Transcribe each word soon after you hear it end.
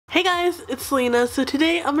Hey guys, it's Selena. So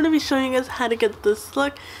today I'm going to be showing you guys how to get this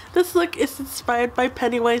look. This look is inspired by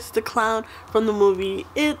Pennywise the clown from the movie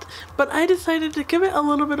It, but I decided to give it a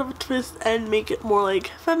little bit of a twist and make it more like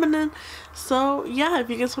feminine. So yeah, if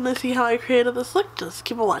you guys want to see how I created this look, just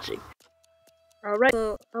keep on watching. Alright,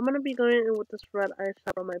 so I'm going to be going in with this red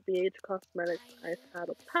eyeshadow, my BH Cosmetics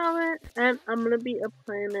eyeshadow palette, and I'm going to be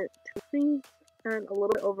applying it to crease and a little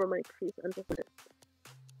bit over my crease and just it.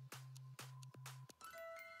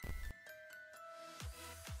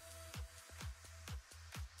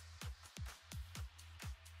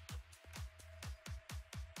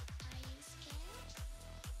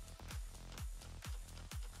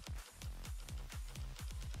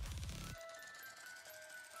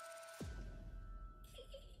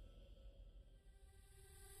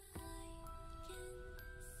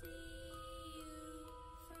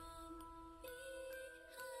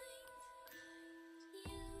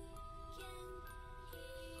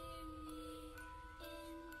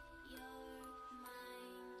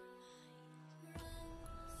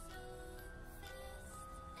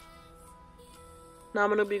 Now I'm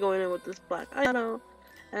going to be going in with this black eyeshadow,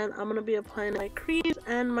 and I'm going to be applying my crease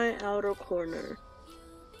and my outer corner.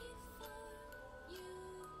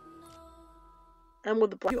 And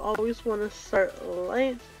with the black, you always want to start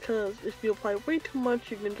light, because if you apply way too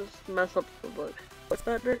much, you can just mess up the look. It's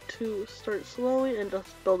better to start slowly and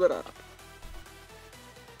just build it up.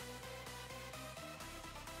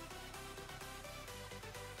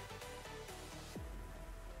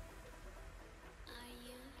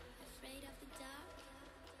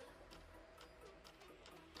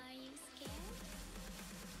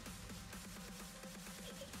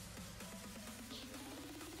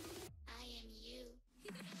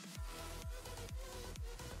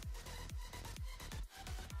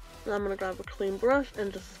 Now I'm going to grab a clean brush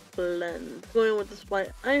and just blend. Going with this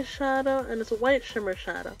white eyeshadow, and it's a white shimmer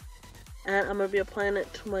shadow. And I'm going to be applying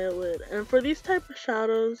it to my lid. And for these type of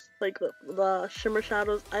shadows, like the shimmer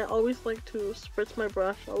shadows, I always like to spritz my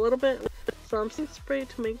brush a little bit. So I'm using spray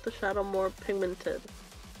to make the shadow more pigmented.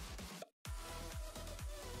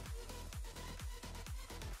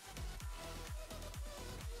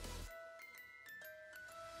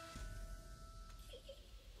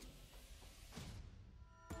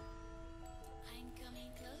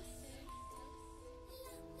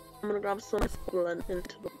 I'm gonna grab some blend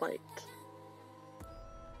into the white.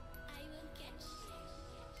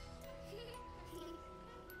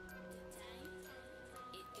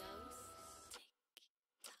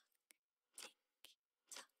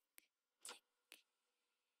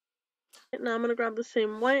 Now I'm gonna grab the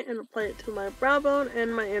same white and apply it to my brow bone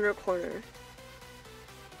and my inner corner.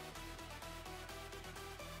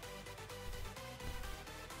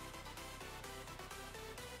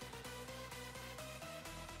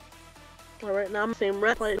 Alright, now I'm the same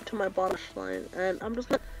red light to my bottom line, and I'm just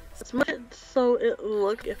gonna smudge it so it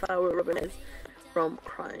looks if I were rubbing it from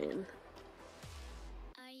crying.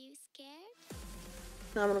 Are you scared?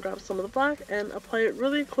 Now I'm gonna grab some of the black and apply it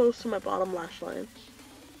really close to my bottom lash line.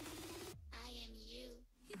 I am you.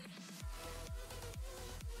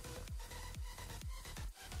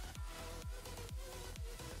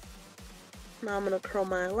 Now I'm gonna curl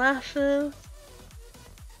my lashes.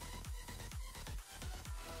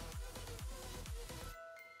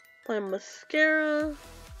 Apply mascara.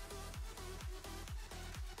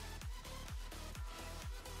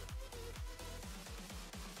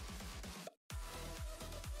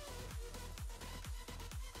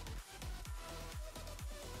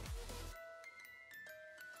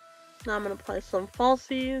 Now I'm gonna apply some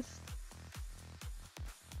falsies.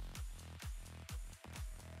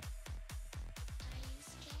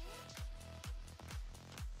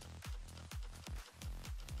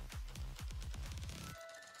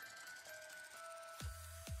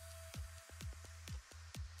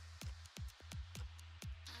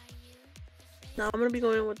 Now I'm going to be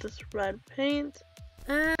going with this red paint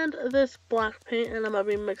and this black paint, and I'm going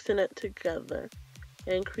to be mixing it together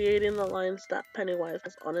and creating the lines that Pennywise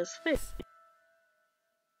has on his face.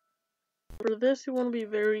 For this, you want to be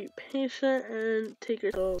very patient and take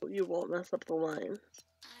it so you won't mess up the lines.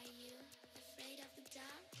 Are you afraid of the dark?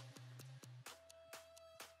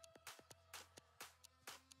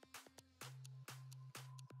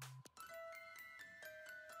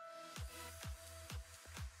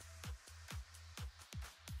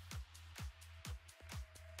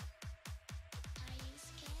 Are you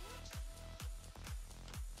scared?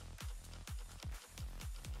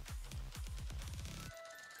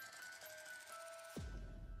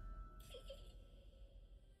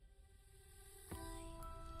 I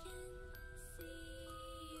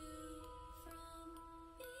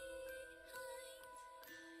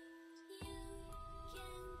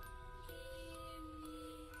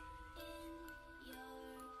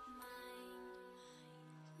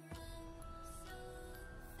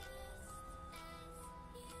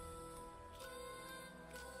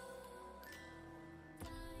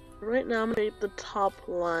Right now I'm gonna create the top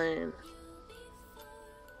line.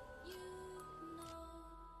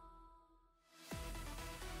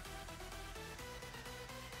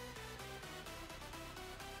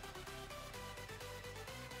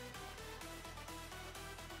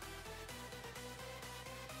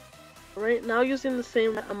 Right now, using the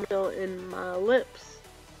same, I'm gonna fill in my lips.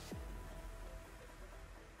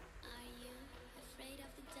 Are you afraid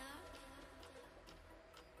of the dark?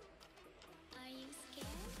 Are you scared?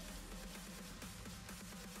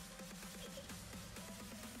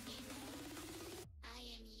 I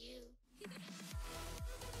am you.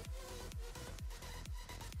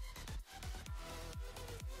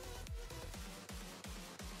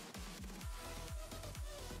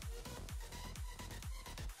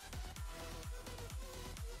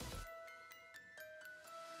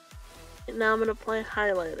 Now I'm gonna apply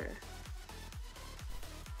highlighter.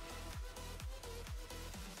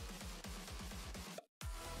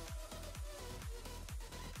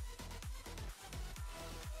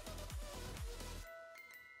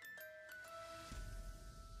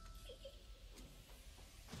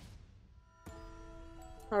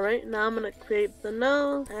 Alright, now I'm going to create the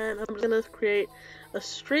nose, and I'm going to create a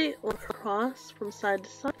straight line across from side to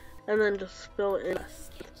side, and then just fill in the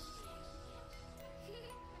rest.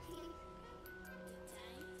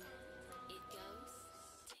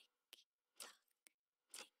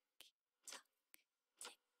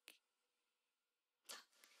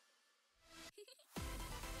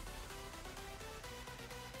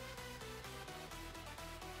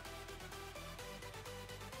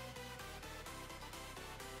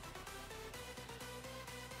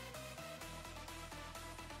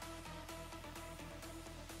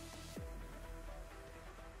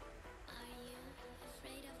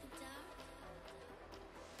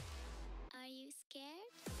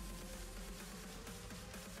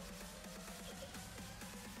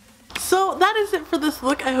 So that is it for this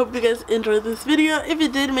look. I hope you guys enjoyed this video. If you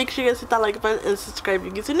did, make sure you guys hit that like button and subscribe if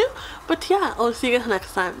you guys are new. But yeah, I'll see you guys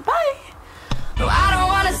next time. Bye! I don't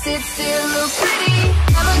wanna sit still, look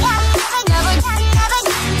pretty.